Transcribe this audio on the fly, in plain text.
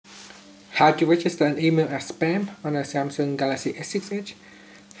How to register an email as spam on a Samsung Galaxy S6 Edge.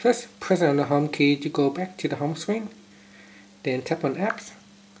 First, press on the home key to go back to the home screen. Then tap on apps,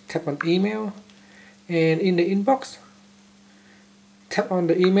 tap on email, and in the inbox, tap on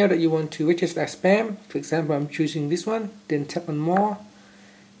the email that you want to register as spam. For example, I'm choosing this one. Then tap on more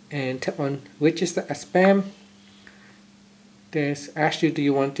and tap on register as spam. Then ask you, do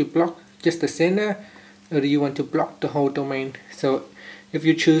you want to block just the sender or do you want to block the whole domain? So if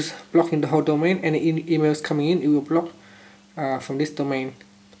you choose blocking the whole domain, any emails coming in, it will block from this domain.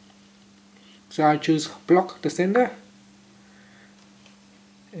 So I choose block the sender,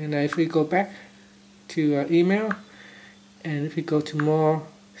 and if we go back to email, and if we go to more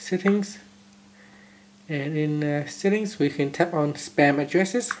settings, and in settings we can tap on spam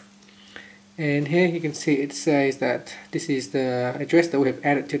addresses, and here you can see it says that this is the address that we have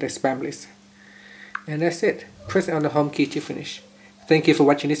added to the spam list. And that's it. Press on the home key to finish. Thank you for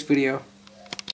watching this video.